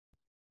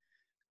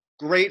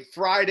Great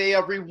Friday,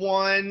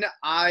 everyone.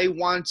 I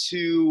want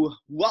to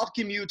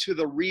welcome you to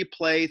the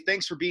replay.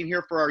 Thanks for being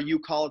here for our You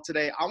Call It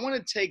today. I want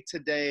to take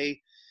today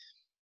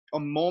a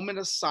moment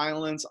of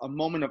silence, a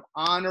moment of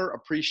honor,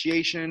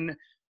 appreciation,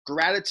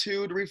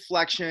 gratitude,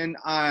 reflection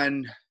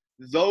on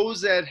those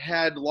that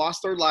had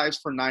lost their lives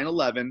for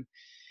 9/11.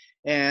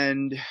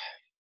 And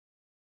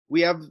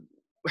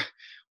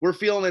we're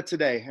feeling it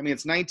today. I mean,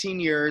 it's 19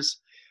 years,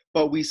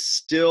 but we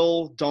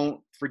still don't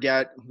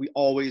forget. We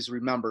always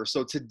remember.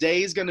 So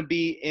today is going to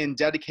be in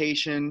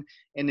dedication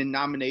and in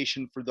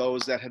nomination for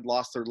those that had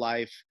lost their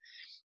life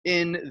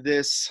in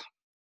this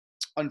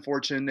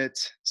unfortunate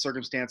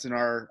circumstance in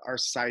our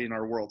society and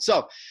our world.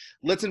 So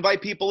let's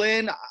invite people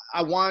in.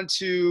 I want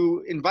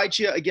to invite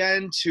you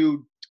again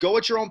to go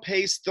at your own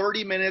pace,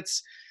 30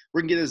 minutes.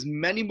 We're going to get as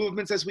many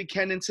movements as we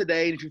can in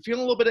today. And if you're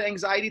feeling a little bit of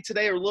anxiety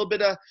today or a little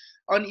bit of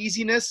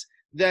uneasiness,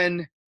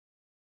 then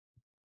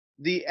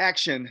the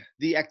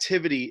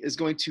activity is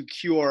going to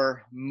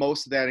cure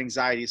most of that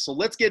anxiety. So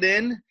let's get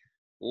in.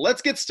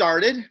 Let's get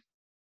started.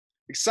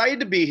 Excited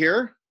to be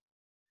here.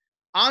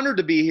 Honored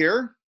to be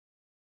here.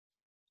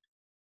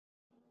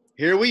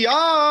 Here we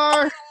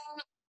are.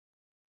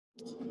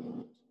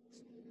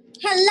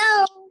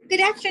 Hello.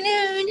 Good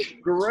afternoon.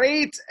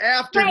 Great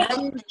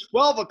afternoon.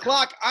 12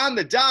 o'clock on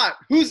the dot.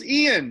 Who's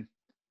Ian?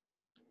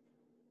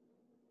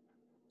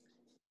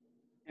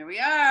 Here we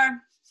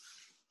are.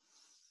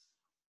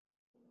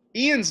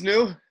 Ian's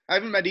new. I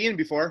haven't met Ian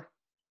before.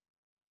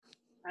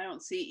 I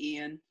don't see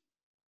Ian.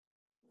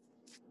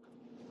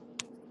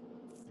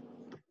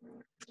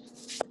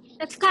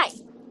 That's Kai.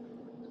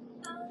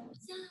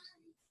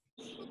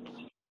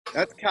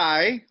 That's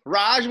Kai.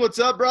 Raj, what's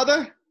up,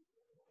 brother?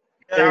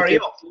 Good, how are you?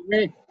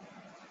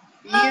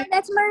 Oh,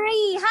 that's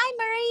Marie. Hi,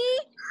 Marie.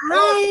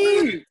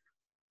 Hi.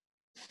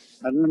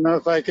 I don't know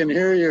if I can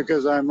hear you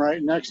because I'm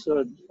right next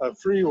to a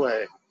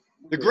freeway.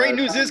 The great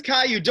news is,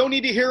 Kai, you don't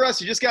need to hear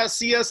us. You just got to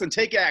see us and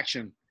take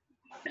action.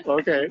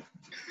 Okay.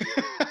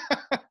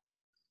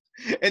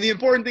 And the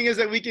important thing is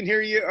that we can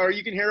hear you or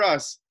you can hear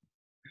us.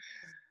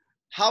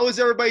 How is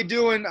everybody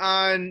doing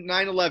on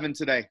 9/11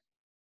 today?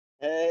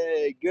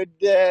 Hey, good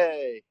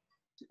day.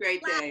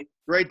 Great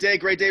day.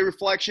 Great day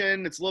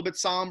reflection. It's a little bit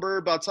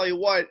somber, but I'll tell you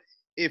what,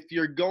 if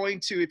you have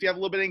a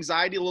little bit of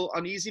anxiety, a little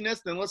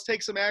uneasiness, then let's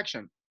take some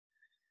action.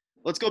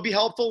 Let's go be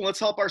helpful. Let's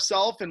help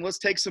ourselves and let's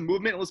take some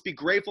movement. Let's be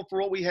grateful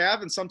for what we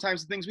have and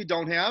sometimes the things we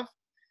don't have.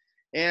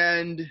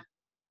 And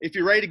if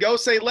you're ready to go,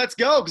 say, let's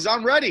go, because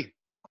I'm ready.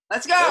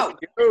 Let's go.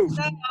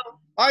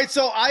 All right,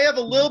 so I have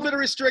a little bit of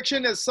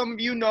restriction. As some of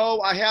you know,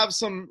 I have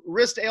some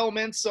wrist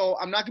ailments, so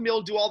I'm not going to be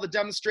able to do all the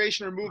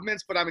demonstration or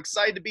movements, but I'm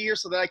excited to be here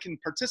so that I can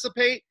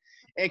participate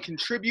and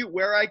contribute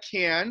where I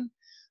can.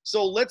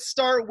 So let's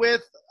start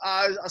with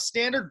a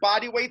standard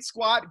body weight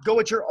squat. Go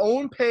at your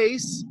own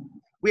pace.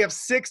 We have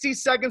 60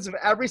 seconds of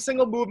every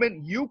single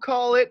movement. You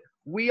call it,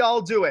 we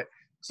all do it.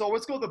 So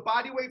let's go with the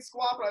body weight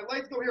squat, but I'd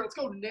like to go here. Let's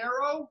go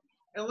narrow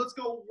and let's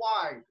go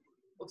wide.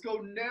 Let's go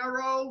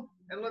narrow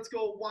and let's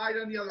go wide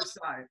on the other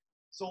side.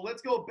 So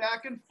let's go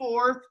back and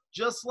forth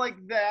just like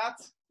that.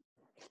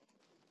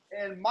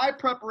 And my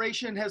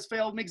preparation has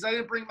failed me because I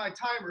didn't bring my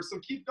timer. So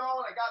keep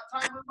going. I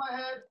got timer in my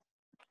head.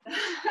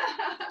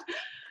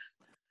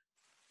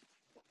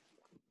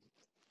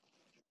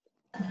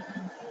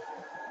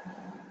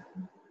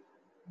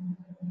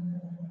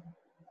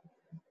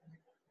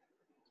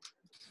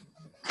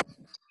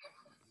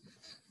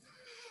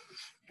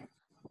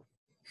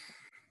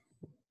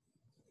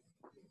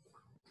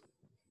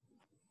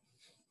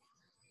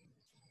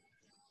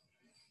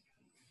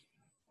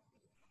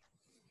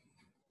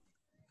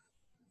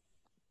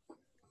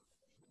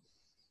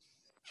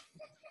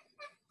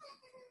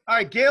 All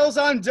right, Gail's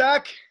on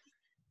deck.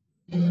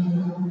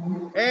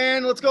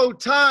 And let's go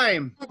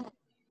time.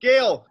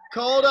 Gail,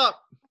 call it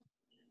up.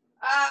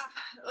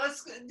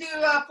 Let's do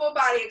full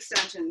body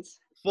extensions.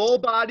 Full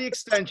body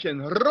extension.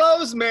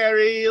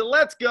 Rosemary,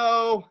 let's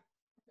go.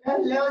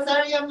 Hello,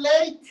 sorry I'm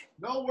late.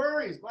 No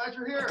worries, glad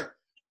you're here.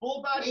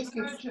 Full body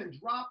extension.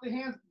 Drop the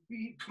hands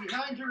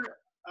behind your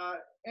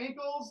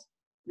ankles,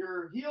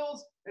 your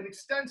heels, and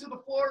extend to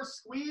the floor.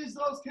 Squeeze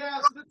those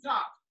calves to the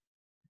top.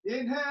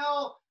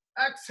 Inhale,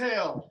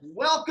 exhale.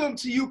 Welcome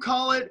to You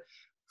Call It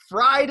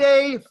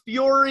Friday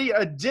Fury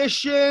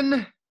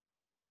Edition.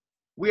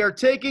 We are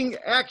taking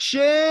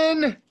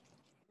action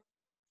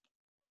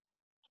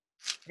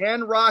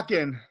and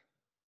rocking.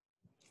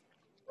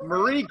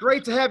 Marie,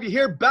 great to have you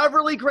here.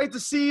 Beverly, great to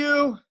see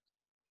you.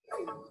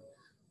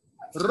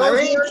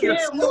 Rosemary,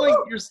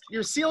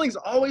 your ceiling's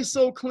always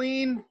so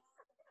clean.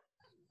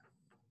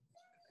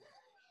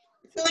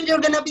 Soon you're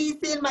gonna be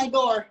seeing my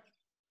door.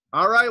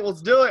 All right,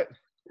 let's do it.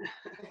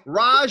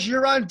 Raj,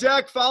 you're on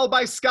deck, followed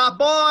by Scott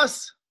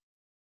Boss.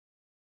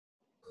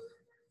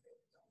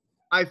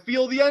 I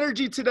feel the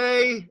energy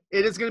today.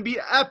 It is going to be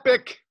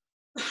epic,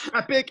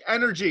 epic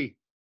energy.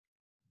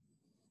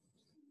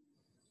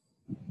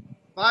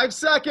 5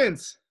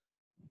 seconds.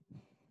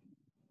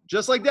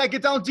 Just like that.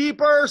 Get down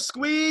deeper,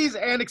 squeeze,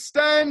 and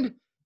extend.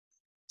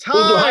 Time.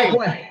 We'll do high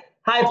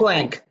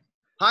plank.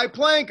 High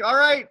plank. All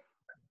right.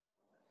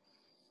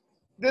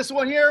 This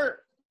one here,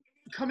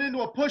 come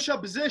into a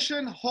push-up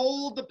position,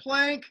 hold the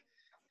plank,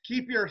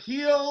 keep your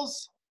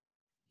heels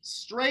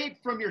straight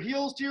from your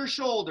heels to your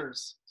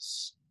shoulders.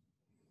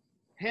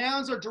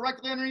 Hands are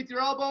directly underneath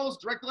your elbows,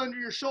 directly under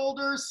your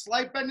shoulders,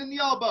 slight bend in the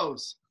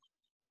elbows.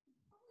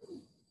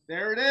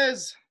 There it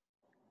is.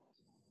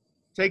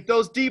 Take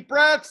those deep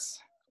breaths.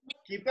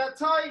 Keep that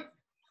tight.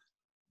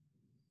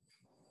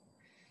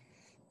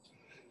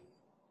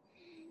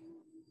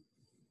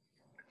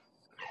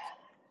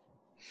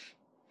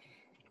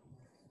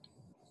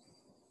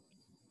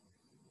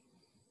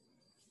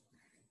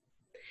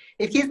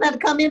 If he's not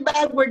coming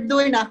back, we're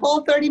doing a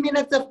whole 30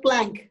 minutes of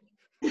plank.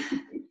 You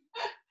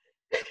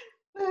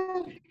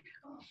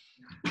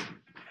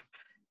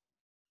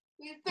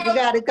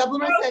got a couple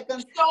more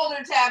seconds.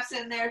 Shoulder taps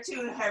in there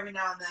too every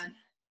now and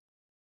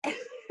then.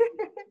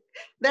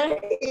 There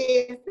it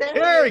is.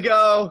 There we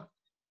go.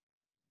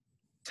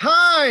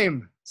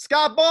 Time.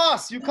 Scott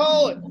Boss, you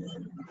call it.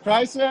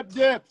 Tricep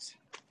dips.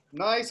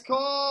 Nice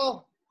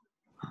call.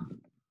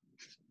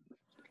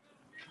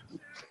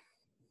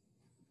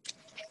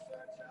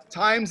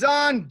 Time's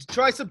on.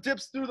 Tricep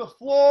dips through the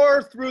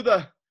floor, through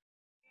the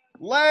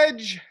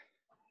ledge.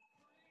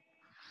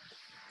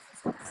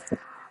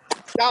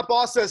 Scott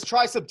Boss says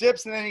tricep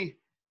dips, and then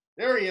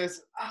there he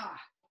is. Ah.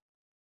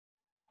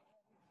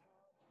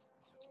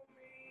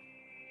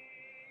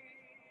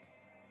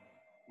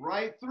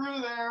 Right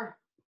through there.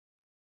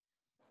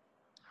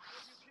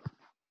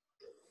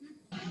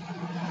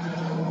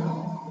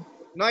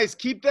 Nice.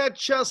 Keep that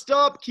chest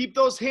up. Keep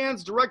those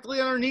hands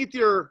directly underneath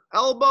your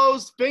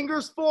elbows.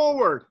 Fingers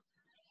forward.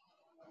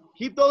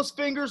 Keep those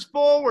fingers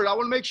forward. I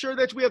want to make sure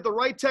that we have the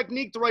right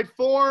technique, the right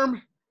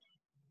form.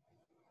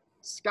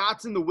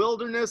 Scott's in the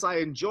wilderness. I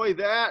enjoy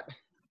that.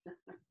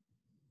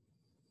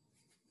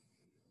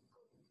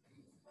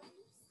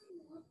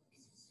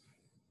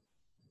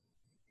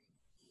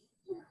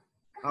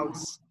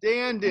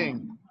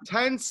 Outstanding.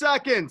 10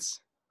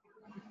 seconds.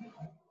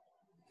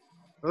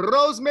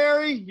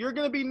 Rosemary, you're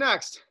going to be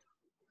next.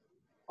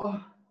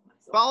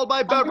 Followed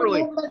by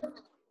Beverly.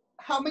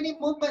 How many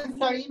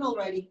movements are in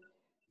already?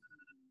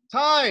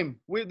 Time.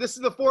 This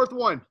is the fourth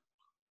one.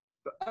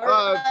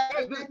 Alright,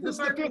 This is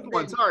the fifth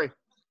one. Sorry.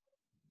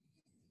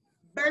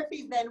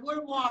 Burpees then.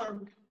 We're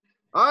warm.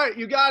 All right,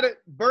 you got it.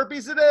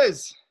 Burpees it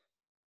is.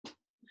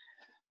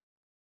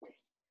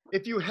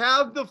 If you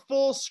have the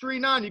full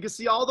screen on, you can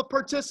see all the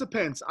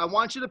participants. I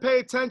want you to pay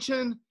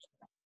attention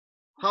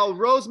how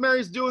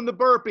Rosemary's doing the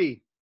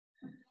burpee.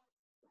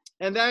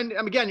 And then,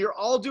 again, you're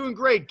all doing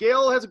great.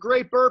 Gail has a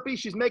great burpee.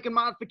 She's making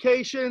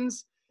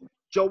modifications.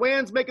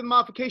 Joanne's making the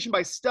modification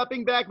by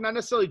stepping back, not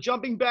necessarily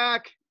jumping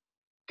back.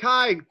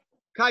 Kai,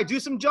 do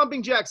some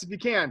jumping jacks if you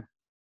can.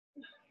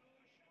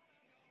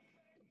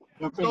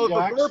 Jumping So if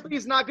jacks. the burpee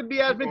is not going to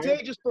be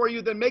advantageous for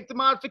you, then make the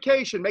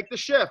modification, make the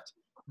shift.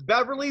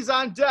 Beverly's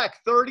on deck,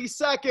 30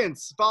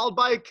 seconds, followed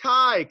by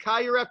Kai.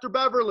 Kai, you're after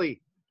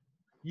Beverly.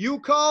 You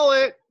call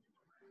it.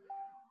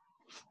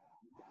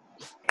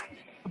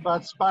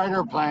 About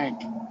spider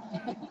plank.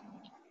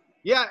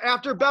 Yeah,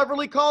 after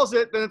Beverly calls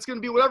it, then it's going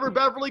to be whatever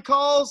Beverly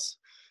calls.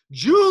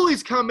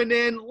 Julie's coming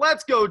in.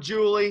 Let's go,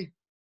 Julie.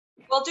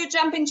 We'll do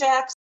jumping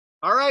jacks.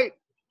 All right.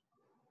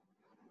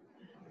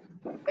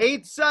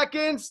 8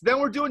 seconds. Then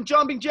we're doing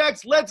jumping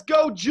jacks. Let's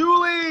go,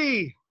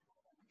 Julie.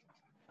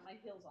 My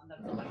heels on.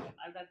 That's all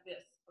I got this.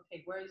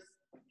 Okay,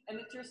 and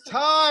it's your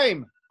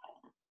Time.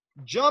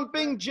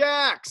 Jumping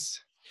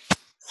jacks.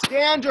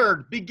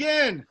 Standard.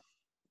 Begin.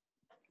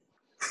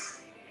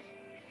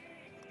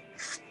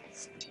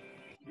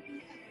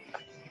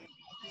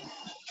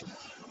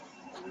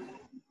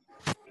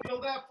 Feel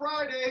that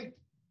Friday.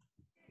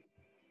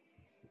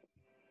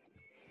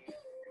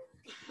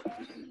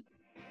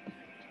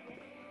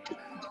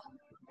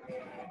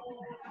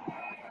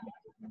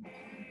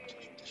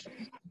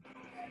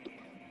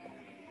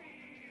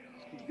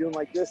 Keep doing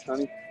like this,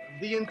 honey.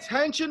 The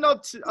intention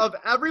of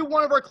every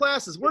one of our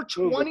classes, we're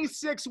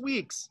 26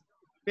 weeks.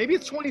 Maybe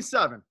it's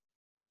 27.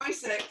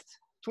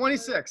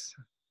 26.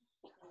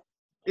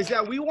 Is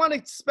that we want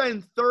to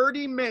spend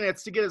 30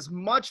 minutes to get as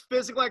much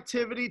physical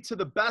activity to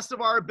the best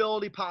of our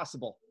ability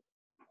possible.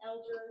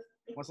 Elders.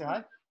 Want to say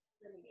hi?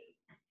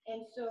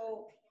 And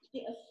so,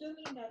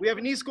 assuming that We have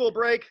an e-school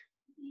break.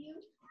 you,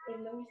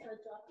 and then we start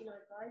dropping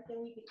our guard,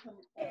 then we become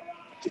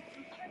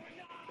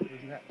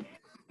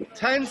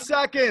 10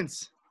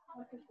 seconds.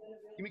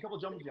 Give me a couple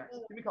jumping jacks.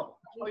 Give me a couple.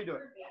 How you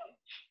doing?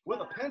 With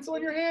a pencil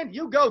in your hand?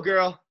 You go,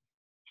 girl.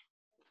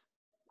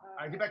 All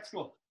right, get back to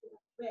school.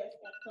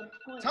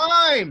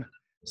 Time.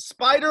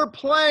 Spider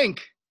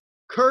plank,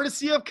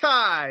 courtesy of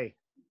Kai.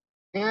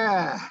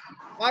 Yeah.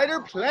 Spider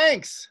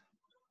planks.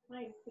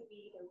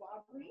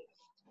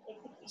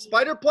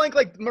 Spider plank,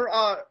 like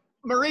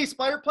Marie,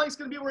 spider plank's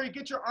gonna be where you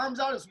get your arms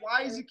out as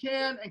wide as you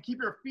can and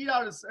keep your feet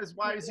out as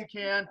wide as you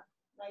can.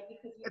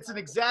 It's an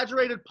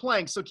exaggerated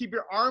plank, so keep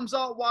your arms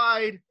out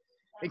wide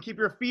and keep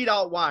your feet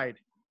out wide.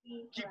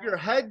 Keep your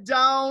head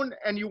down,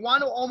 and you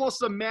want to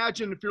almost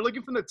imagine, if you're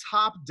looking from the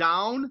top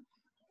down,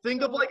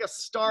 think of like a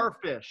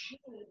starfish.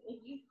 If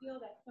you feel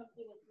that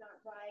something is not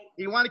right,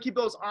 You want to keep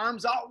those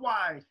arms out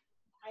wide.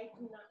 I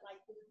do not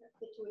like this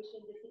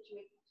situation. This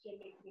situation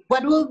makes me.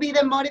 What will be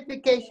the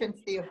modification,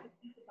 Steve?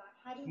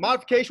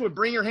 Modification would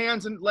bring your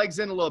hands and legs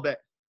in a little bit.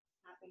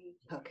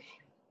 Okay.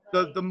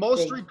 The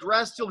most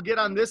regressed you'll get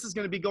on this is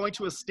going to be going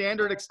to a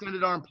standard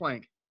extended arm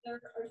plank.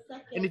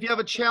 And if you have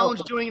a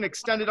challenge doing an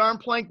extended arm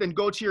plank, then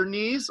go to your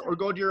knees or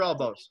go to your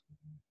elbows.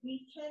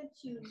 We tend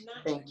to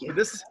not. Thank you. But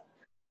this is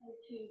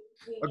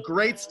a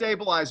great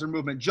stabilizer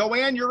movement.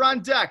 Joanne, you're on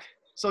deck.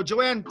 So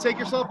Joanne, take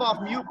yourself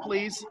off mute,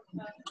 please.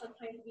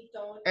 Sometimes we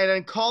don't. And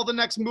then call the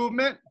next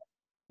movement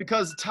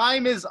because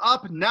time is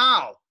up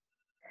now.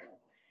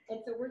 And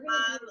so we're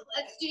gonna do.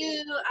 Let's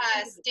do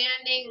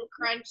standing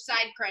crunch,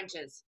 side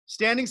crunches.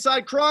 Standing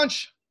side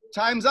crunch.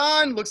 Time's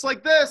on. Looks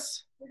like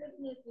this. So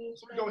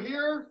we go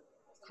here,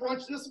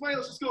 crunch this way.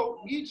 Let's just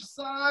go each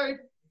side,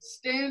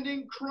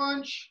 standing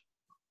crunch,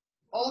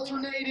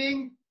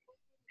 alternating,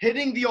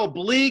 hitting the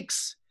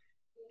obliques,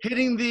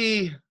 hitting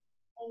the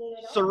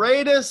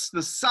serratus,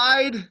 the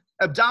side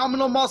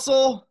abdominal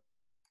muscle.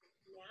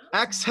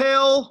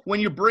 Exhale when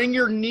you bring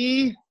your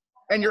knee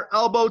and your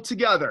elbow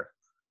together.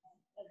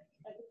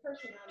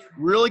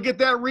 Really get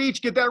that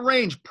reach, get that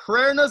range.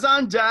 Prerna's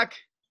on deck,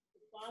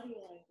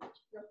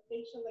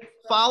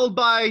 followed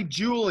by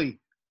Julie,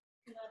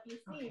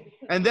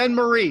 and then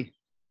Marie.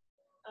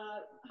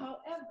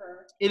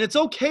 However, And it's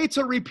okay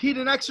to repeat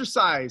an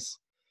exercise.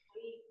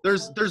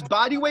 There's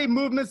body weight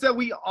movements that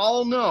we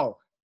all know.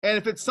 And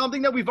if it's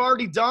something that we've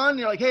already done,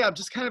 you're like, hey, I've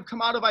just kind of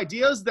come out of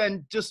ideas,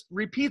 then just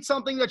repeat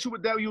something that you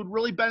would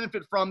really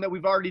benefit from that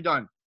we've already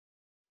done.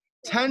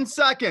 10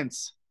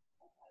 seconds.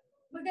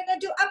 We're gonna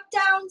do up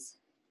downs.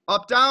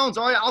 Up downs.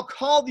 All right, I'll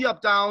call the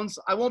up downs.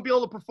 I won't be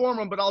able to perform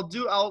them, but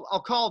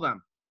I'll call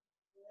them.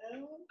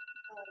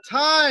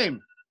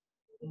 Time.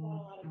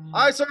 All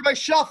right, so everybody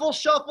shuffle,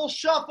 shuffle,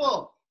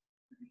 shuffle.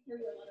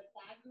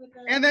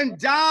 And then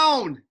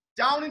down.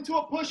 Down into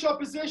a push-up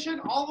position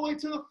all the way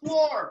to the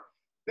floor.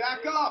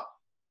 Back up.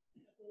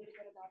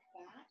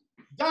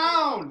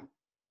 Down.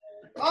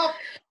 Up.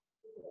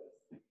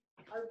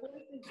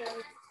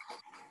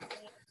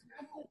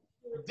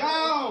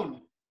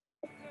 Down.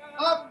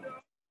 Up.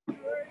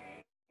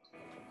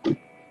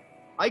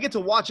 I get to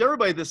watch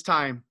everybody this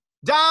time.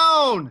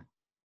 Down.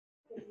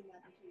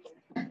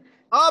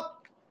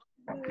 Up.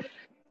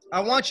 I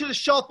want you to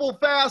shuffle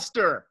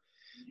faster.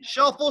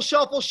 Shuffle,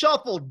 shuffle,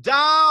 shuffle.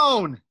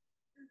 Down.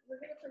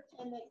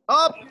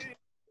 Up.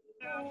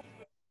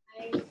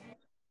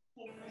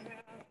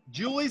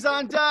 Julie's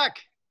on deck.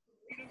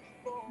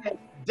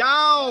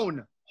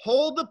 Down.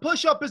 Hold the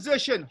push-up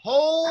position.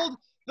 Hold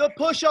the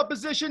push-up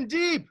position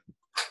deep.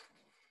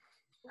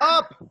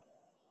 Up.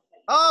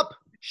 Up.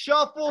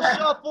 Shuffle,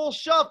 shuffle,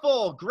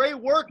 shuffle. Great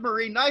work,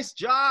 Marie. Nice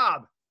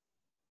job.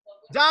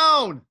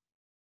 Down.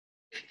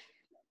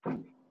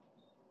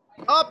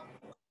 Up.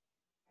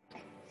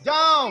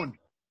 Down.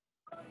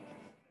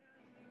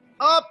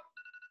 Up.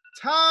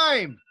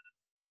 Time.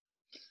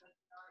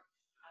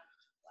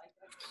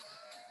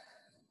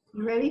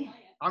 You ready?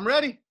 I'm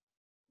ready.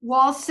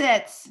 Wall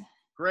sits.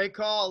 Great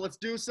call. Let's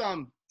do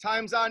some.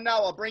 Time's on now.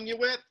 I'll bring you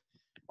with.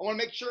 I want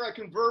to make sure I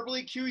can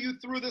verbally cue you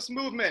through this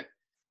movement.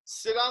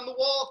 Sit on the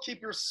wall.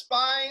 Keep your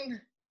spine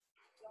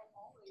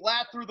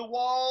flat through the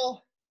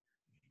wall.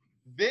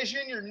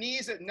 Vision your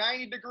knees at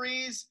 90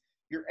 degrees.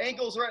 Your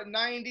ankles are at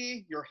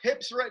 90. Your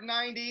hips are at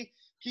 90.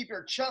 Keep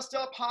your chest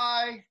up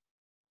high.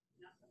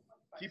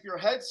 Keep your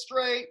head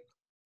straight.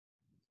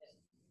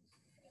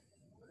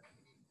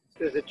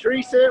 Does a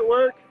tree sit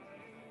work?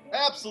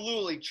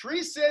 Absolutely.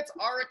 Tree sits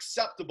are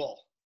acceptable.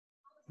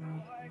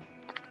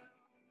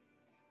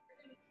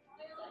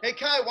 Hey,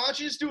 Kai, why don't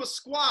you just do a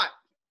squat?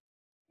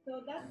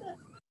 so that's a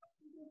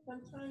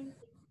sometimes.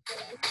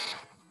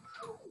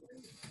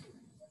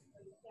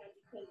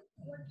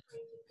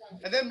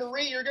 And then,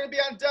 Marie, you're going to be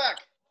on deck.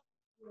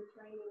 We're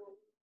trying to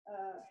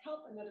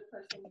help another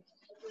person.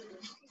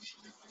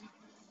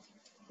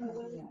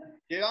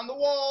 Get on the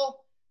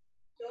wall.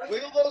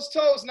 Wiggle those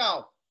toes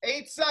now.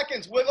 8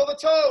 seconds. Wiggle the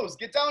toes.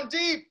 Get down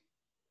deep.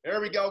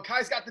 There we go.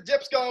 Kai's got the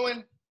dips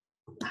going.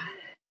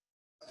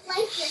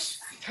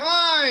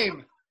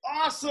 Time.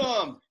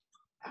 Awesome.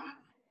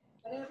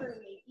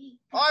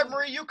 All right,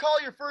 Marie, you call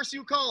your first.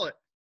 You call it.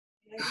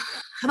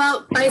 How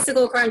about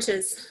bicycle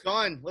crunches?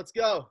 Done. Let's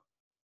go.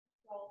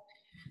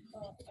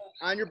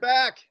 On your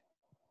back.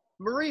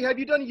 Marie, have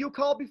you done a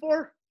U-call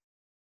before?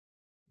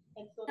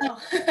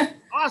 Oh.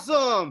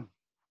 Awesome.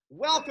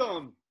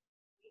 Welcome.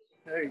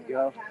 There you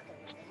go.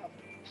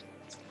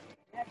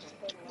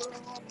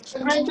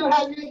 Great to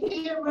have you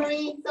here,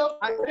 Marie. So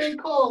very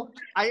cool.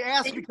 I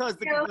asked because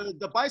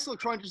the bicycle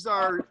crunches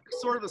are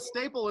sort of a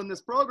staple in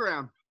this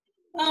program.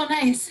 Oh,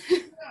 nice.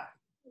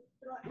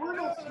 We're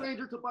no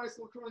stranger to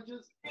bicycle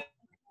crunches.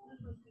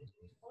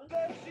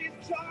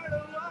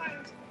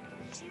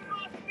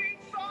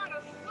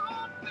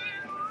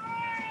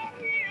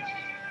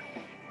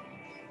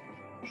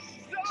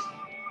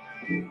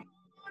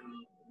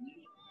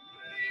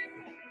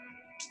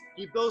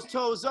 Keep those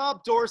toes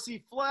up,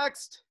 dorsey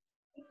flexed.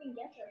 We can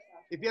get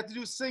ourselves If you have to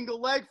do single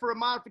leg for a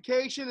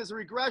modification as a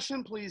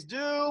regression, please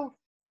do.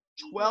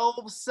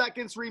 12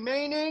 seconds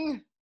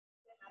remaining.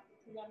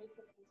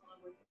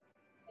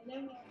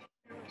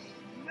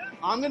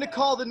 I'm going to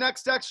call the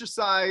next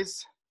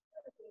exercise,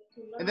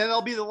 and then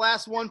that'll be the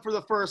last one for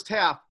the first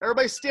half.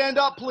 Everybody stand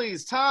up,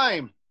 please.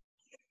 Time.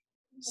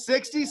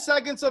 60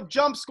 seconds of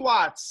jump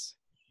squats.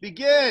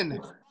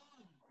 Begin.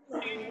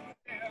 You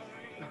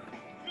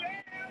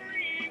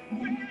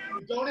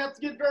don't have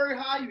to get very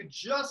high. You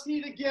just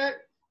need to get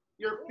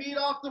your feet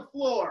off the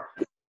floor.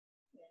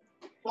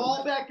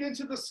 Fall back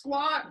into the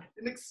squat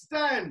and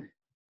extend.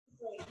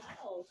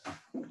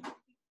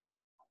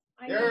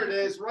 There it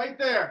is, right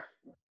there.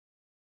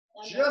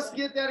 Just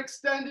get that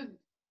extended.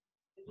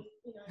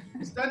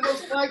 Extend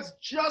those legs.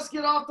 Just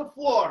get off the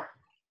floor.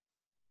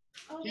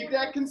 Keep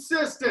that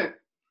consistent.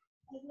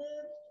 I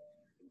lived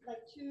like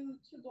two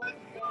blocks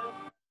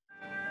down.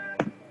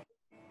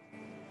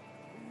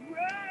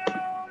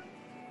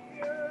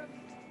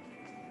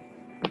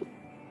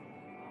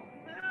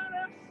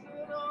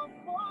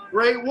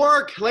 Great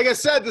work. Like I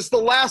said, this is the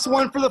last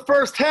one for the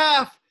first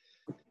half.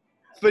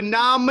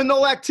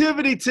 Phenomenal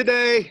activity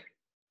today.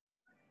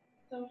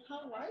 So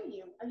how are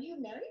you? Are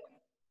you married?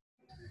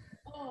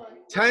 Oh.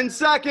 10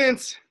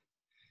 seconds.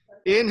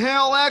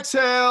 Inhale,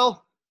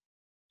 exhale.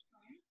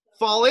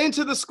 Fall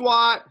into the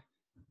squat.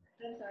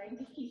 I'm sorry, I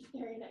just keep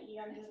staring at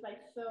you. I'm just like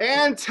so.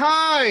 And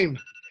time.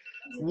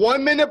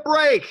 1 minute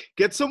break.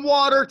 Get some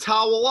water,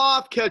 towel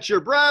off, catch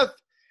your breath.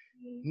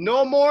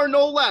 No more,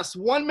 no less.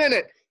 1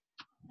 minute.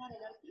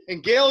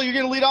 And Gail, you're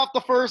going to lead off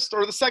the first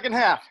or the second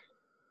half.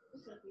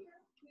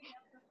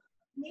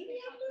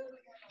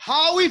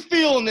 How are we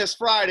feeling this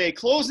Friday?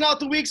 Closing out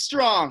the week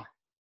strong.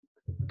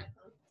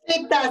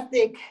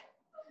 FITASTIC.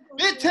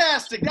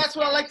 Fantastic. That's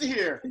what I like to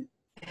hear.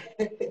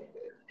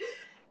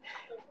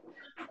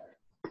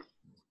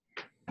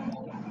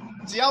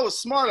 See, I was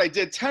smart. I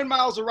did 10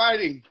 miles of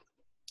riding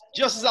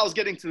just as I was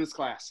getting to this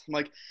class. I'm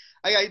like,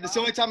 this is the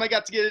only time I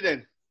got to get it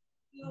in.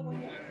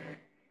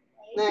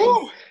 Nice.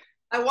 Woo.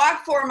 I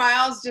walked 4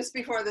 miles just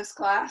before this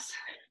class.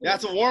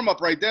 That's a warm up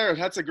right there.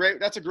 That's a great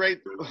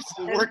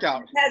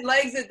workout. Had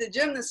legs at the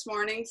gym this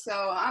morning,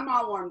 so I'm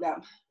all warmed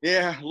up.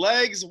 Yeah,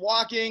 legs,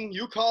 walking,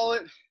 you call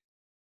it.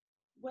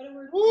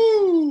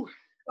 Woo!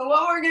 So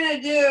what we're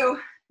gonna do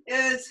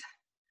is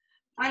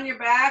on your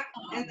back,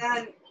 and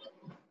then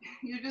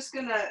you're just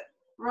gonna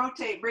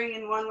rotate,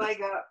 bringing one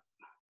leg up.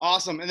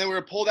 Awesome. And then we're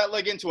gonna pull that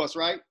leg into us,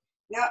 right?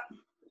 Yep.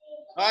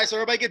 All right, so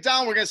everybody get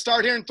down. We're gonna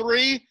start here in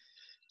 3,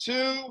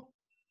 2,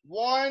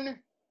 1.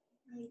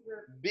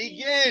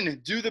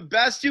 Begin. Do the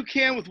best you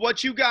can with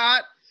what you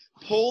got.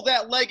 Pull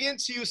that leg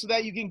into you so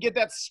that you can get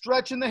that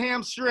stretch in the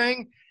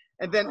hamstring.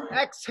 And then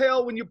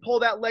exhale when you pull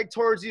that leg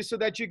towards you so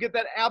that you get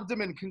that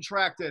abdomen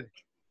contracted.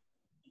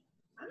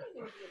 I'm not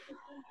going to be a system.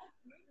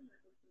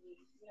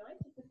 You know, I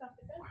took this off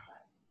the bench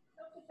side.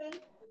 Self-defense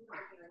is not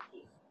a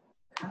guarantee.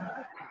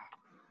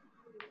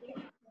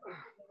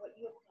 What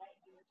you apply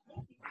to your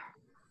safety.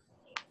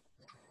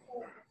 So,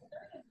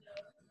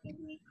 give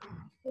me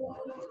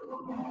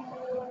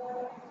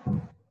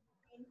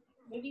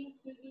maybe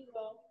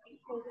we'll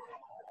expose it.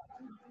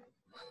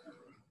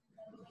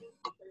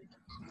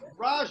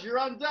 Raj, you're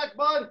on deck,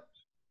 bud.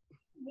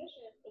 Mission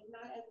is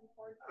not as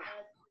important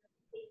as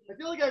I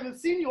feel like I haven't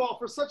seen you all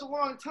for such a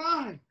long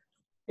time.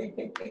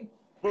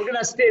 We're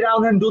gonna stay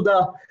down and do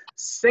the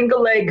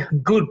single leg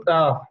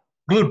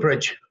glute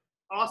bridge.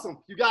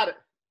 Awesome, you got it.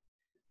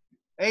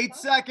 8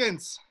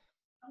 seconds.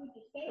 how would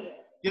you say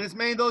it? Get as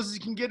many of those as you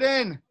can get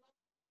in.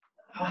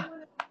 I don't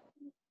want to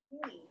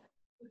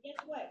but guess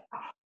what?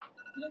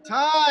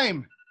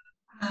 Time.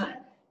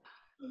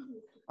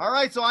 All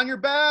right, so on your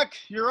back,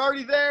 you're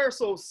already there.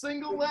 So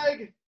single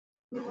leg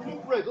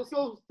bridge. Let's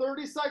go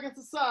 30 seconds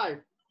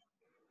aside.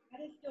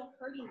 That is still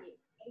hurting you.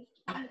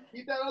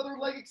 Keep that other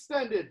leg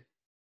extended.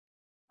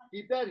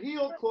 Keep that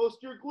heel close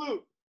to your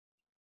glute.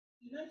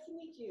 Nice to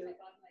meet you.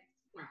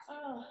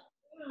 Oh,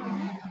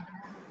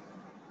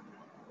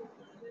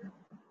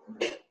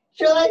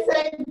 Shall I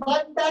say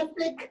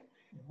FITASTIC?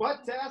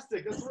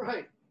 Butt-tastic, that's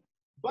right.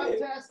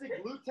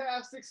 Butt-tastic,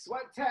 glute-tastic,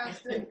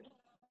 sweat-tastic.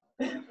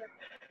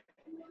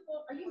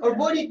 Or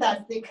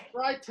booty-tastic?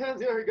 Right,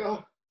 there we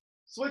go.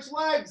 Switch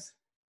legs.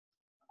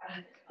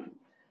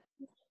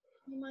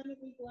 you mind if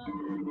we go out?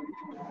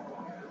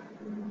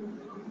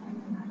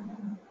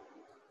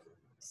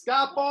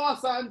 Scott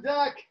Boss on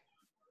deck.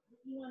 If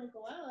you want to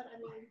go out, I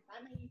mean,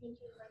 I might even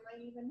change my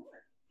mind even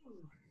more.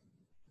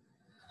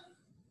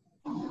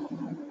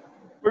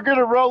 We're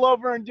gonna roll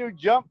over and do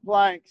jump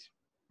planks.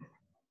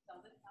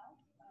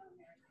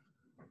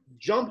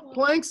 Jump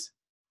planks.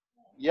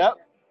 Yep.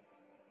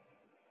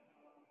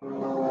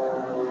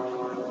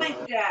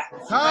 Plank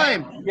jacks.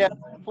 Time. Yeah.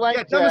 Plank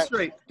Yeah, jacks.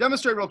 demonstrate.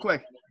 Demonstrate real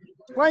quick.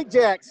 Plank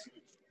jacks.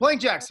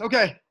 Plank jacks.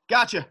 Okay,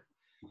 gotcha.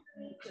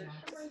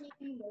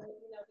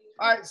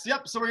 All right, so,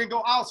 yep, so we're going to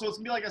go out. So it's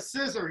going to be like a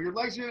scissor. Your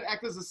legs are going to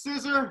act as a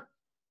scissor.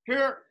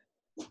 Here.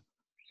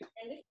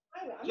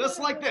 Just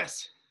like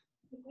this.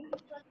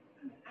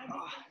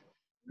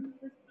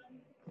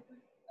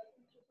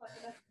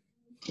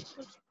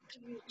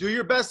 Do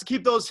your best to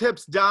keep those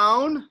hips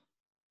down.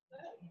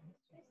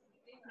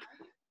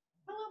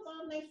 Hello,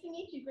 Mom. Nice to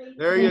meet you, Gracie.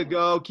 There you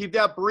go. Keep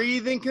that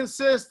breathing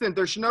consistent.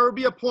 There should never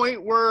be a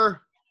point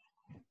where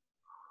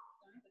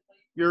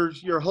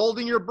you're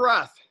holding your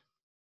breath.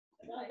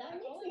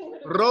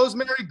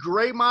 Rosemary,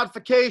 great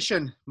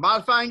modification.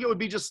 Modifying it would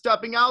be just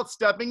stepping out,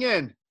 stepping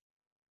in.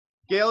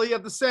 Gail, you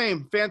have the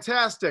same.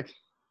 Fantastic.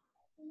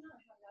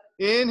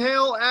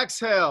 Inhale,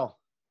 exhale.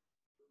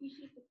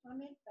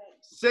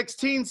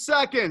 16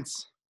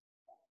 seconds.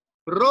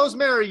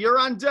 Rosemary, you're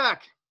on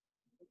deck.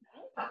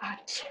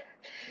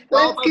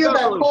 Let's kill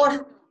the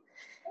core.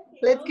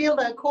 Let's kill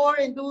the core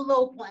and do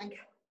low plank.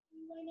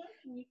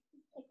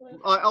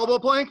 Elbow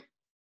plank?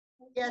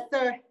 Yes,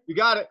 sir. You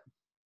got it.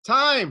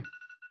 Time.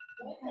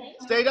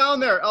 Stay down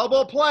there.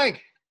 Elbow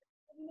plank.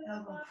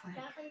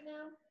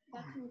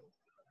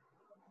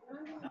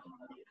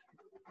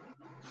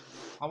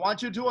 I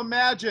want you to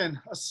imagine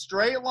a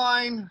straight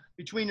line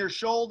between your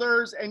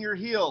shoulders and your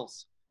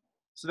heels.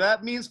 So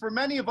that means for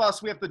many of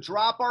us, we have to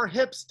drop our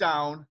hips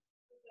down,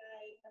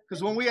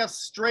 because when we have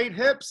straight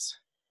hips,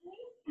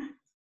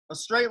 a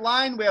straight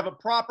line, we have a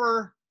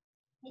proper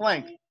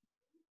plank.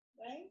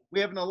 We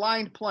have an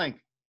aligned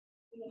plank.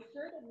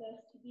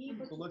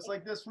 So it looks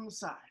like this from the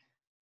side.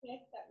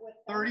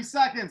 30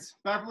 seconds.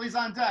 Beverly's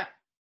on deck.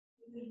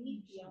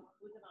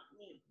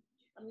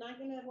 I'm not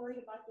going to worry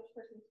about this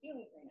person's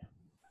feelings right now.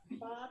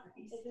 Bob's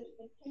intentions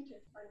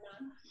are not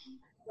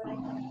what I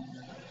thought.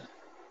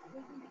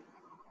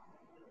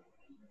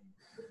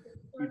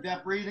 Keep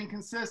that breathing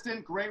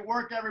consistent. Great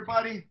work,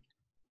 everybody.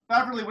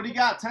 Beverly, what do you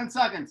got? 10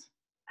 seconds.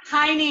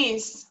 High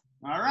knees.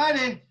 All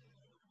righty.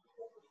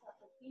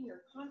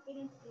 Your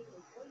confidence, your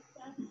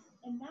voice,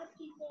 and that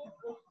people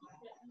will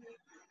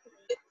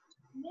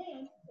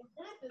then, if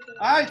that doesn't,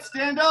 All right,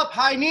 stand up.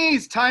 High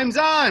knees. Time's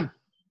on.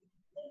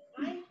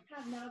 I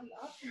have now the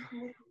option to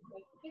move to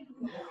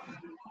physical.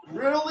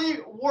 Really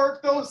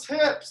work those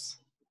hips.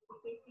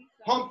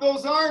 Pump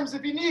those arms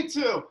if you need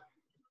to.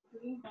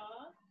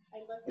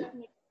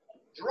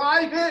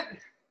 Drive it.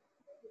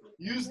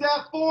 Use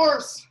that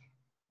force.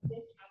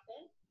 This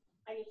happened.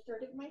 I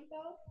asserted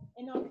myself,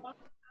 and now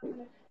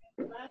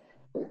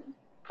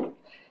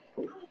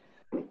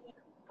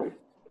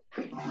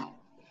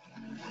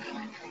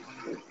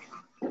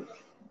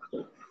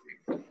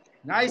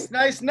Nice,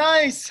 nice,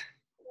 nice.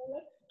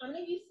 I'm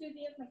going to use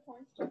Susie as my core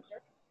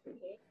instructor.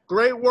 Okay.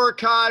 Great work,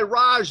 Kai.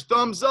 Raj,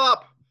 thumbs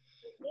up.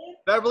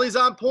 Beverly's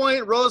on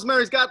point.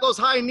 Rosemary's got those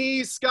high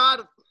knees.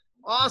 Scott,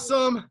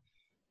 awesome.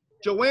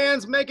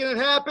 Joanne's making it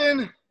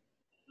happen.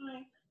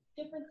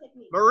 Different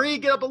technique. Marie,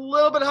 get up a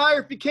little bit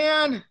higher if you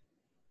can.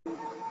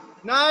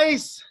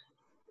 Nice.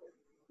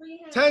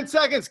 10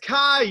 seconds.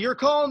 Kai, you're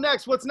calling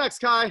next. What's next,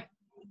 Kai? I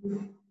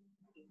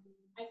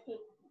could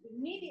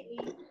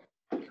immediately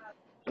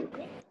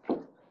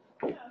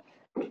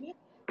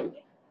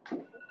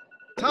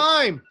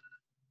Time.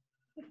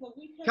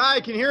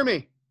 Kai, can you hear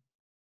me?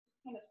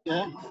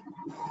 Yeah.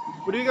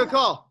 What are you going to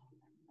call?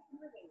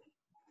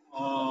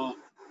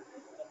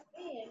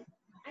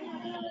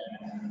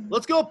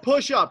 Let's go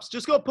push-ups.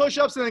 Just go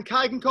push-ups, and then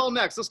Kai can call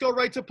next. Let's go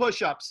right to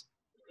push-ups.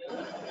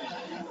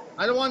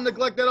 I don't want to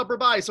neglect that upper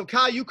body. So,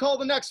 Kai, you call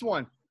the next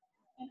one.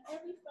 And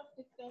every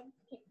self-defense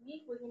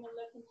technique, we're going to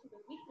look into the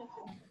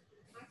weaknesses.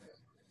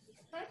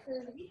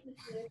 The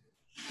weaknesses.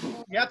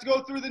 You have to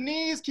go through the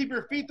knees. Keep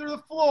your feet through the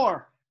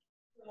floor.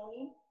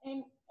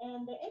 And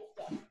the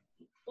instep.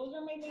 Those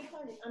are my main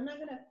targets. I'm not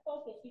going to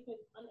focus because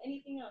on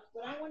anything else.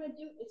 What I want to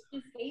do is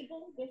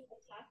disable this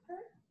attacker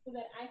so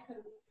that I can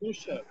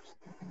Push-ups.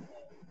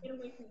 get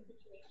away from the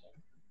situation.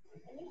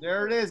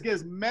 There it is. Get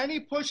as many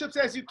push-ups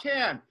as you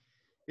can.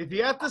 If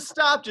you have to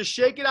stop, just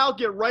shake it out.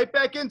 Get right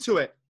back into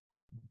it.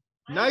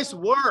 Nice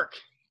work.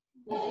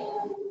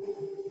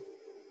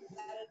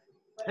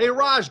 Hey,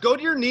 Raj, go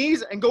to your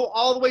knees and go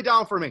all the way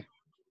down for me.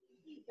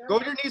 Go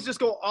to your knees. Just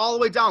go all the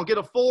way down. Get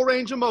a full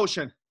range of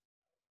motion.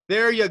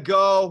 There you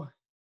go.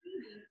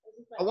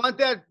 I want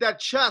that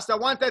chest. I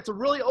want that to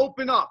really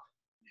open up.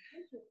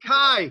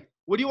 Kai,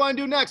 what do you want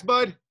to do next,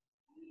 bud?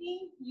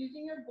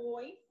 Using your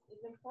voice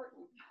is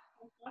important.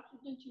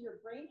 Oxygen to your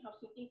brain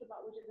helps you think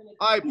about what you're going to do.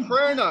 All right,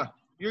 Prerna,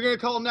 you're going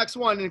to call next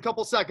one in a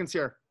couple seconds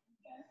here.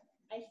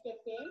 I step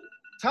in.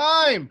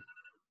 Time.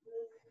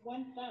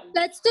 One thumb.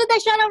 Let's do the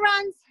shuttle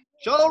runs.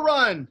 Shuttle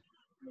run.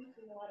 A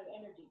lot of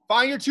energy.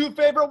 Find your two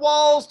favorite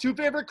walls, two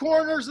favorite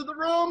corners of the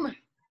room.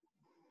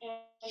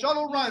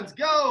 Shuttle runs,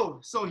 go.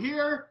 So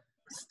here,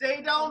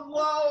 stay down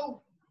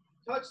low,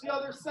 touch the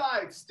other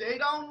side. Stay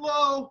down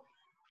low,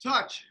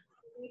 touch.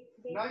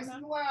 Nice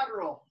and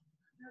lateral.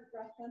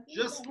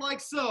 Just like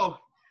so.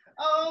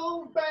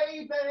 Oh,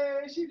 baby,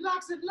 she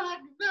likes it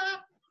like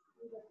that.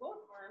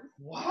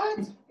 What?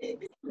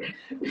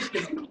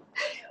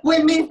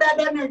 We miss that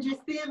energy,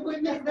 Steve. We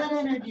miss that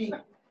energy.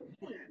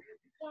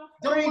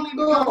 Don't Very believe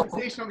the cool.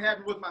 conversation I'm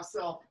having with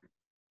myself.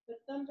 The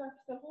thumbs are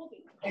still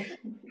holding.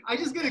 I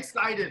just get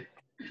excited.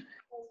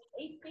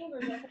 8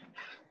 fingers.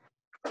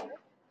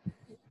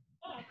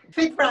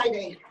 Fit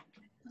Friday.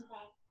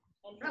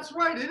 That's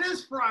right, it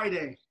is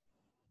Friday.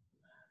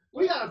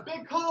 We got a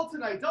big call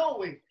tonight, don't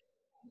we?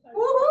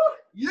 Woo-hoo.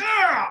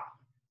 Yeah!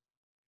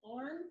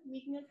 Arm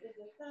weakness is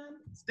the thumb.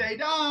 Stay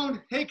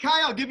down. Hey,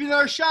 Kyle, I'll give you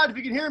another shot if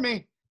you can hear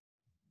me.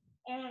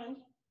 And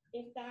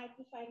if I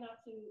decide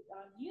not to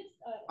use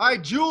All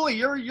right, Julie,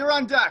 you're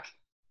on deck.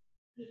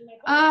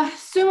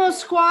 Sumo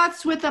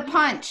squats with a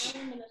punch.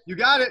 You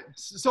got it.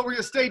 So we're going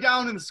to stay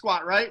down in the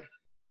squat, right?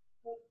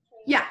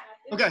 Yeah.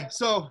 Okay,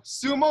 so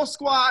sumo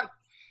squat,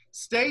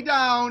 stay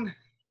down,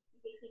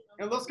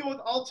 and let's go with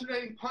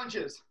alternating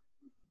punches.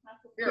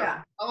 Here,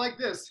 Yeah. I like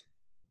this.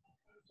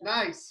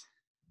 Nice.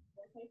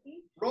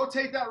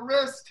 Rotate that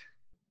wrist.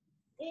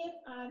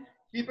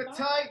 Keep it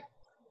tight.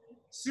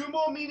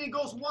 Sumo meaning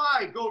goes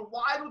wide. Go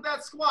wide with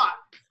that squat.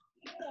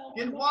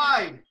 Get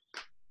wide.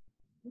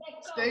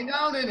 Stay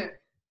down in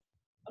it.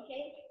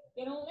 Okay,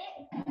 they don't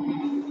let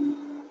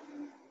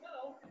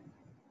go.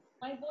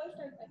 My voice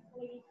starts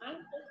escalating. I'm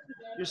supposed to be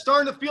You're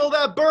starting to feel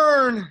that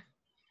burn.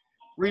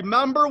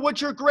 Remember what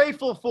you're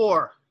grateful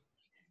for.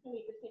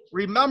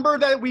 Remember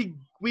that we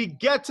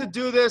get to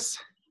do this.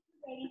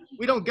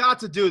 We don't got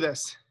to do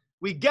this.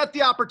 We get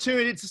the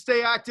opportunity to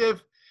stay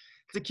active,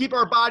 to keep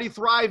our body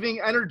thriving,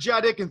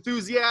 energetic,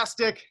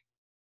 enthusiastic.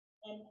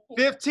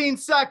 15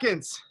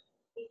 seconds.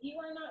 If you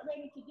are not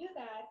ready to do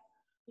that,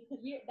 because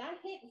that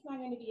hit is not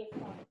going to be as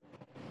fun.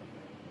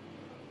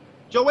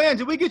 Joanne,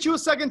 did we get you a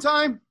second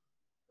time?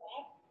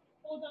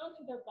 Hold on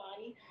to their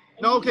body.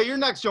 No, okay, you're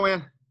next,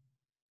 Joanne.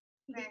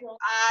 Okay. Do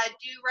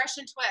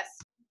Russian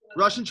twist.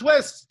 Russian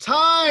twist.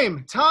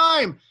 Time.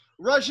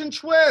 Russian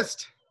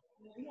twist.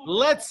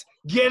 Let's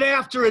get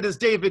after it, as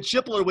David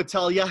Schipler would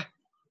tell you. And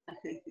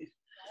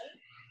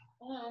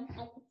I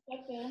can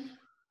step in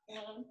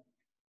and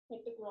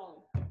hit the groin.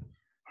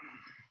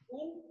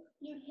 When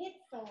you hit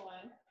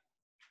someone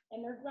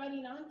and they're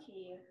riding onto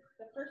you,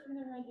 the first thing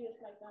they're going to do is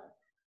like that.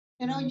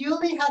 You know,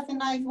 Julie has a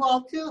nice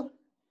wall too.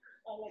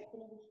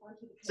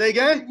 Say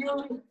again?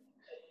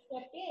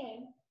 Step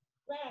in.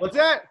 What's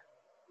that?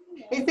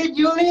 Is it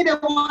Julie, the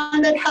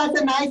one that has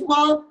a nice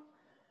wall?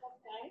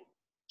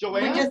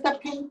 Joanne? With just a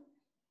paint?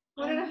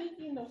 What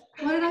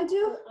did I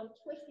do? I'm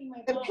twisting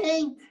my The body.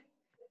 paint.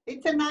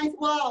 It's a nice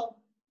wall.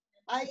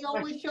 I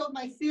always show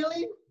my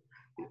ceiling.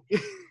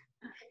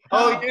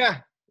 Oh, yeah.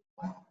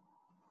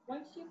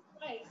 Once you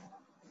fight,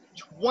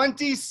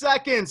 20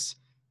 seconds.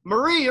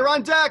 Marie, you're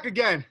on deck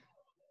again.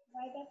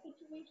 by that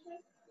situation,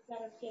 you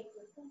gotta shake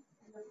your foot.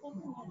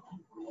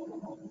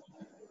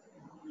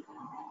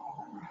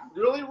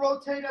 Really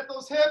rotate at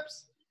those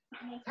hips.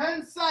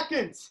 10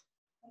 seconds.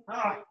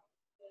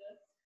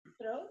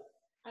 Throw.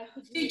 I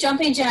could Do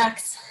jumping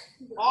jacks.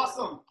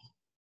 Awesome.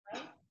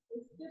 Right?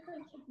 It's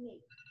different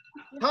techniques.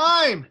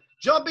 Time.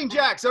 Jumping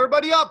jacks.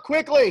 Everybody up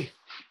quickly.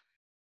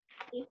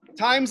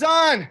 Time's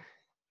on.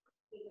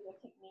 Physical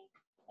technique.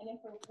 And then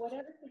for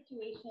whatever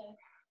situation,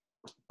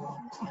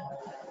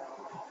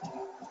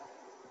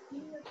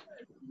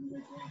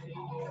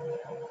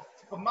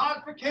 The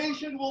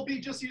modification will be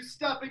just you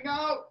stepping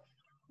out,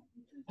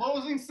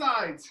 opposing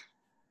sides.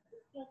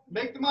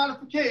 Make the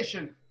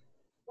modification.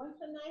 once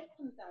the knife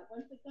comes out,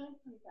 once the gun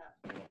comes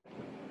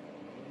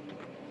out,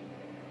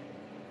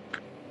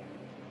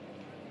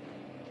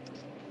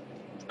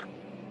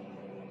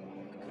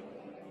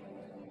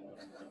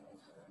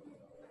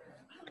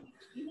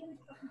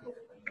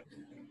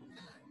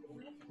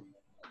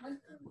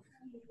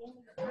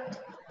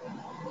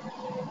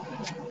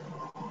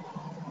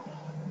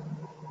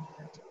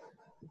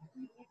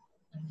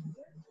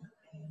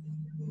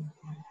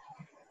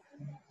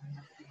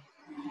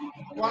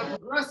 Want to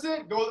progress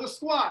it? Go to the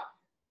squat.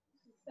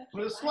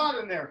 Put a squat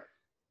in there.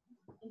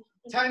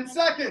 10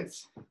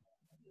 seconds.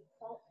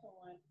 assault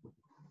someone,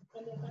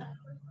 and then that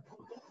person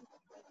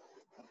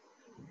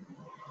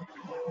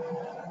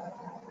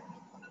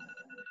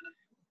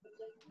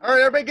All right,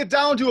 everybody get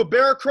down to a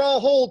bear crawl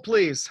hold,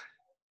 please.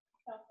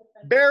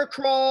 Bear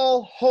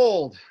crawl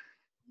hold.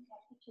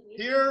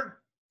 Here,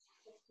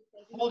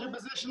 hold your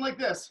position like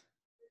this.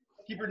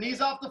 Keep your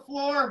knees off the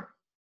floor,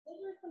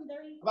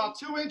 about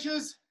 2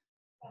 inches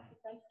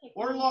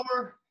or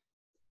lower.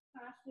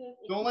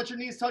 Don't let your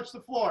knees touch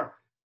the floor.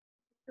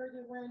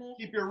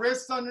 Keep your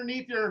wrists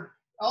underneath your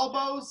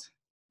elbows.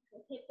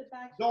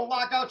 Don't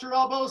lock out your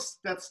elbows.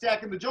 That's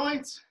stacking the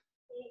joints.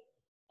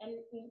 and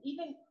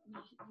even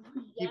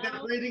Keep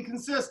that breathing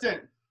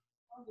consistent.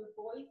 your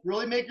voice,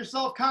 Really make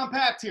yourself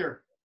compact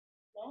here.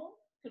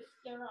 could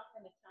scare off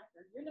an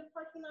attacker. You're in the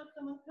parking lot,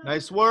 someone's coming.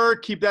 Nice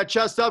work. Keep that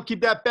chest up.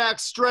 Keep that back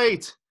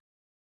straight.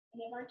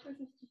 And if our choice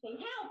is to say,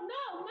 help,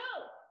 no.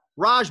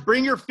 Raj,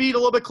 bring your feet a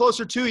little bit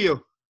closer to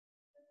you.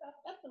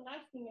 That's the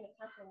last thing an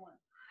attacker wants.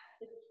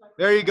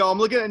 There you go. I'm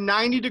looking at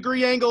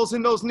 90-degree angles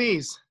in those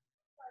knees.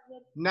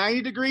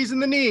 90 degrees in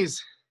the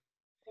knees.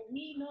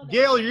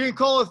 Gail, you're going to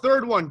call a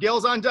third one.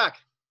 Gail's on deck.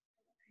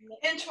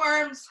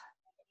 Inchworms.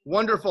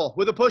 Wonderful.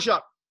 With a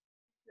push-up.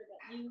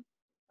 You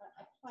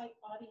apply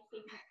body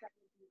safety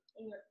strategies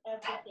in your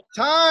everyday.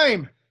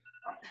 Time.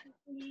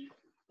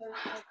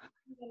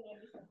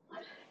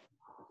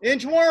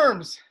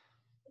 Inchworms.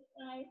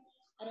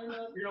 I don't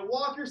know. You're going to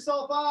walk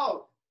yourself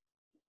out.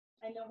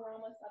 I know we're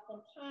almost up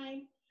on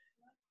time.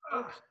 I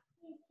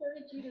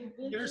encourage you to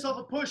visit. Give yourself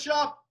a push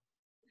up.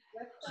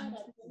 Website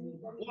at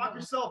Walk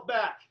yourself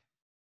back.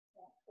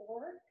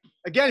 www.org.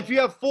 Again, if you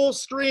have full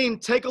screen,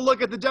 take a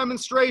look at the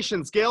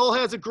demonstrations. Gail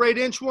has a great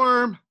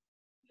inchworm.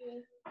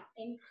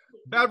 And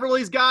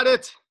Beverly's got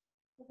it.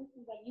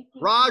 services that you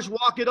can Raj,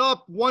 walk it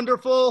up.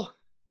 Wonderful.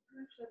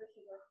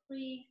 services are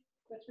free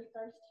with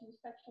regards to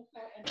sexual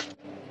assault and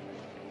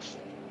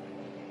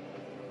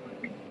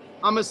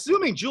I'm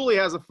assuming Julie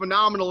has a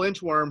phenomenal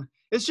inchworm.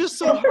 It's just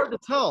so hard to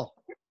tell.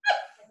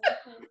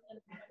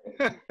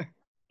 Feel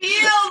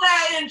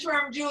that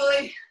interim,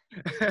 Julie.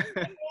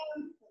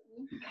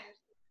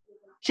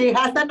 She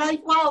has a nice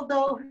wall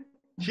though.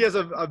 She has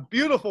a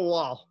beautiful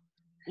wall.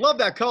 Love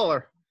that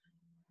color.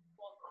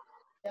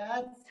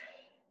 Yes.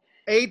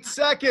 8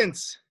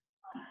 seconds.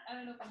 I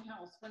don't know if it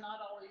helps. We're not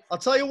always. I'll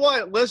tell you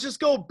what, let's just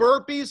go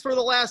burpees for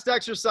the last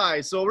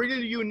exercise. So we're gonna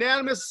do a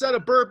unanimous set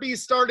of burpees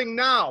starting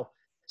now.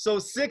 So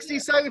 60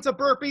 seconds of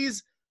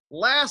burpees,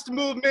 last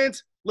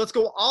movement. Let's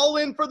go all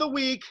in for the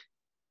week.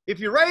 If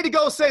you're ready to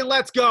go, say,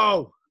 let's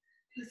go.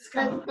 Let's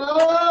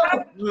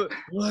go.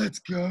 Let's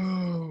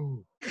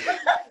go.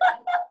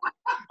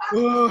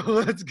 Oh,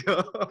 let's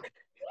go.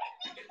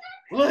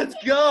 Let's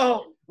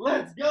go.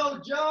 Let's go,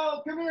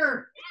 Joe. Come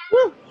here.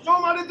 Woo. Show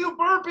them how to do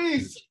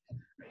burpees.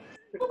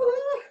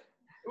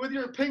 With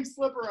your pink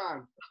slipper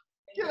on.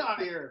 Get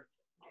out of here.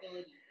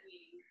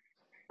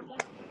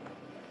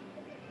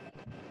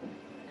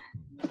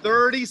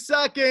 30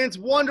 seconds.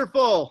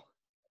 Wonderful.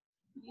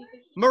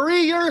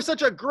 Marie, you're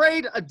such a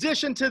great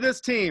addition to this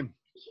team.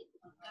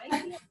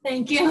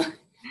 Thank you.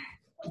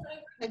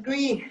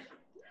 Agree.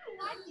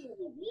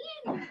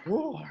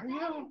 Oh, are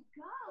you?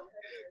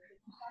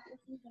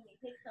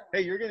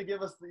 Hey, you're gonna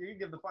give us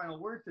the final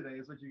word today.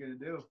 Is what you're gonna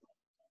do.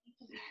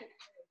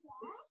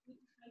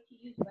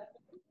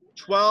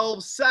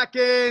 12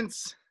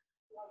 seconds.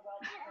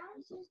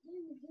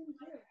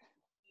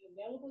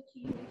 available to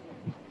you.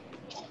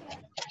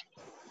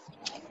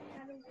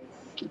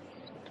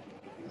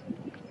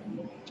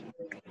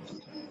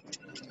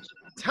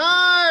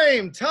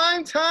 Time,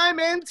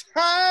 and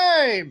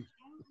time.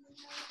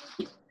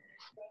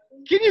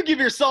 Can you give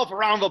yourself a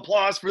round of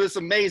applause for this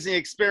amazing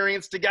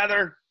experience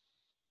together?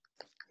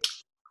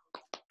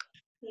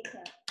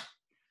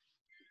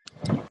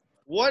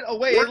 What a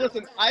way. Hey,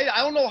 listen, I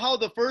don't know how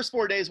the first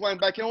 4 days went,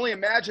 but I can only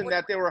imagine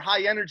that they were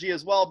high energy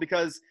as well,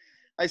 because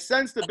I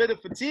sensed a bit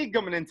of fatigue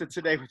coming into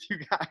today with you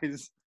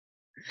guys.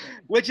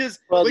 Which, the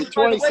by the way,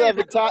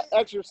 27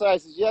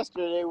 exercises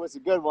yesterday was a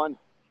good one.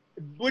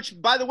 Which,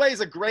 by the way,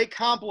 is a great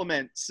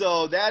compliment.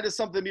 So that is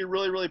something to be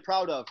really, really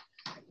proud of.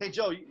 Hey,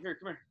 Joe, here,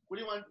 come here. What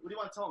do you want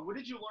to tell them? What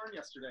did you learn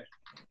yesterday?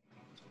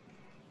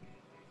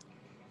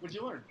 What did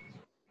you learn?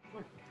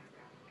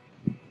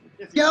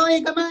 Yes,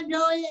 Joey, come on,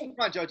 Joey.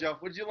 Come on,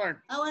 Jojo. What did you learn?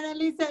 I want to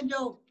listen,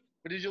 Joe.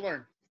 What did you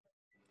learn?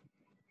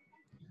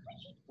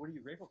 What are you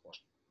grateful for?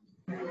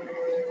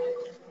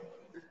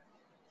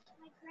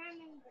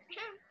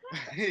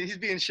 He's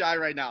being shy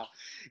right now.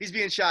 He's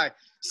being shy.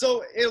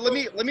 So let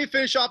me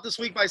finish off this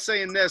week by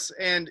saying this,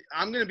 and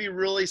I'm going to be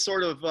really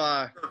sort of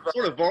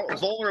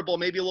vulnerable,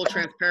 maybe a little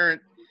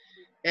transparent.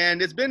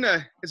 And it's been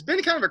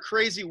kind of a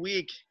crazy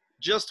week,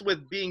 just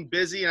with being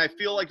busy. And I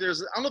feel like I don't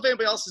know if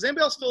does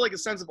anybody else feel like a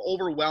sense of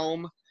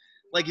overwhelm?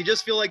 Like you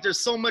just feel like there's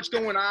so much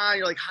going on.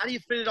 You're like, how do you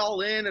fit it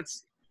all in?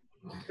 It's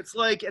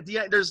like at the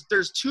end,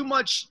 there's too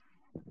much,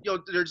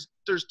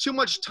 there's too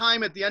much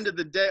time at the end of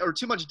the day, or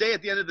too much day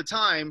at the end of the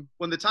time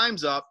when the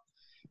time's up.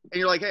 And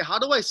you're like, hey, how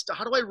do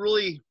I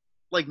really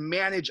like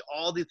manage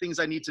all the things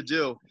I need to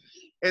do?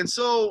 And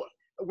so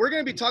we're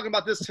going to be talking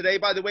about this today,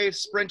 by the way,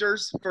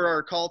 sprinters, for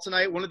our call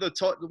tonight. One of the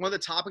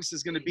topics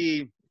is going to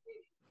be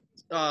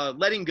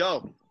letting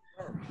go.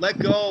 Let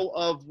go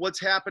of what's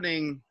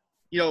happening,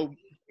 in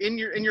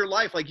your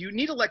life. Like you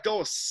need to let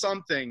go of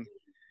something.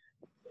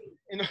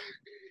 You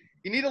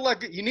need to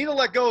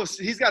let go.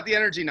 He's got the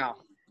energy now.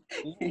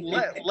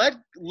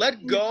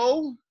 Let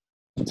go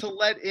to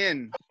let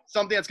in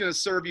something that's going to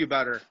serve you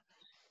better.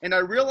 And I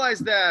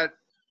realized that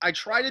I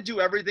try to do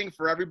everything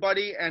for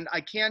everybody, and I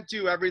can't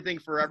do everything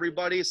for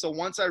everybody. So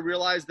once I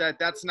realized that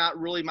that's not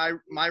really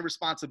my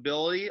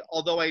responsibility,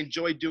 although I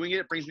enjoy doing it,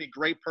 it brings me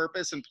great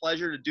purpose and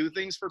pleasure to do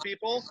things for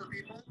people.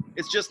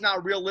 It's just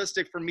not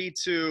realistic for me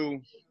to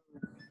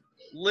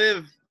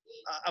live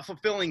a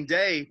fulfilling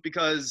day,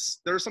 because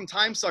there's some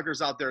time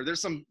suckers out there.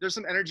 There's some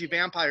energy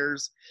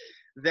vampires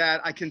that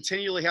I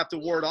continually have to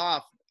ward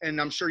off, and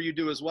I'm sure you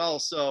do as well.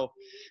 So,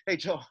 hey,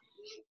 Joe,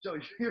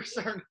 you're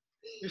starting.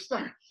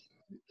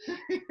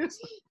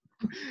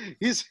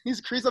 He's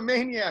a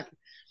maniac.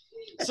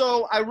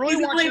 So I really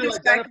want you to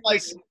identify.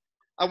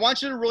 I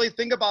want you to really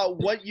think about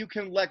what you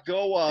can let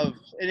go of,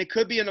 and it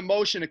could be an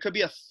emotion, it could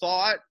be a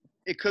thought,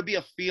 it could be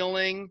a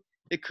feeling,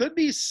 it could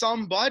be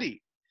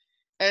somebody,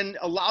 and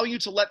allow you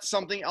to let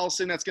something else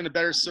in that's going to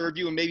better serve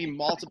you and maybe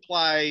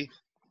multiply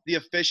the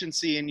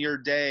efficiency in your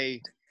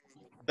day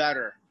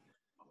better.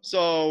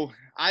 So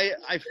I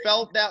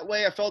felt that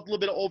way. I felt a little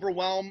bit of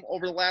overwhelm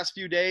over the last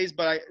few days,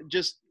 but I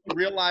just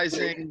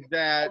realizing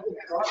that,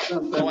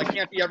 you know, I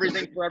can't be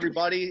everything for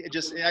everybody. It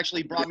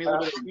actually brought me a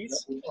little bit of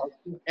peace.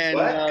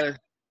 And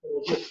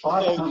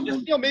so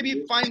just, you know,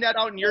 maybe find that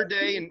out in your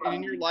day and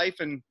in your life.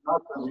 And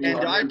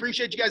I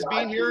appreciate you guys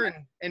being here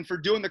and for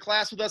doing the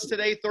class with us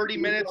today. 30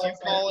 minutes, you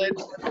call it.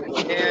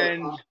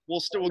 And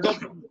we'll go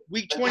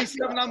week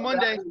 27 on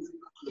Monday.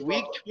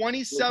 Week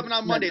 27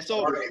 on Monday.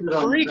 So,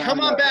 Marie, come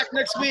on back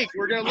next week.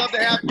 We're going to love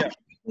to have you.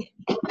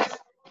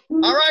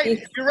 All right.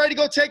 If you're ready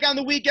to go take on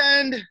the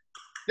weekend,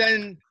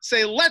 then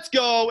say, let's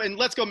go, and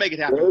let's go make it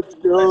happen. Let's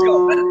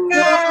go. Let's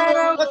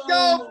go. Let's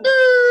go.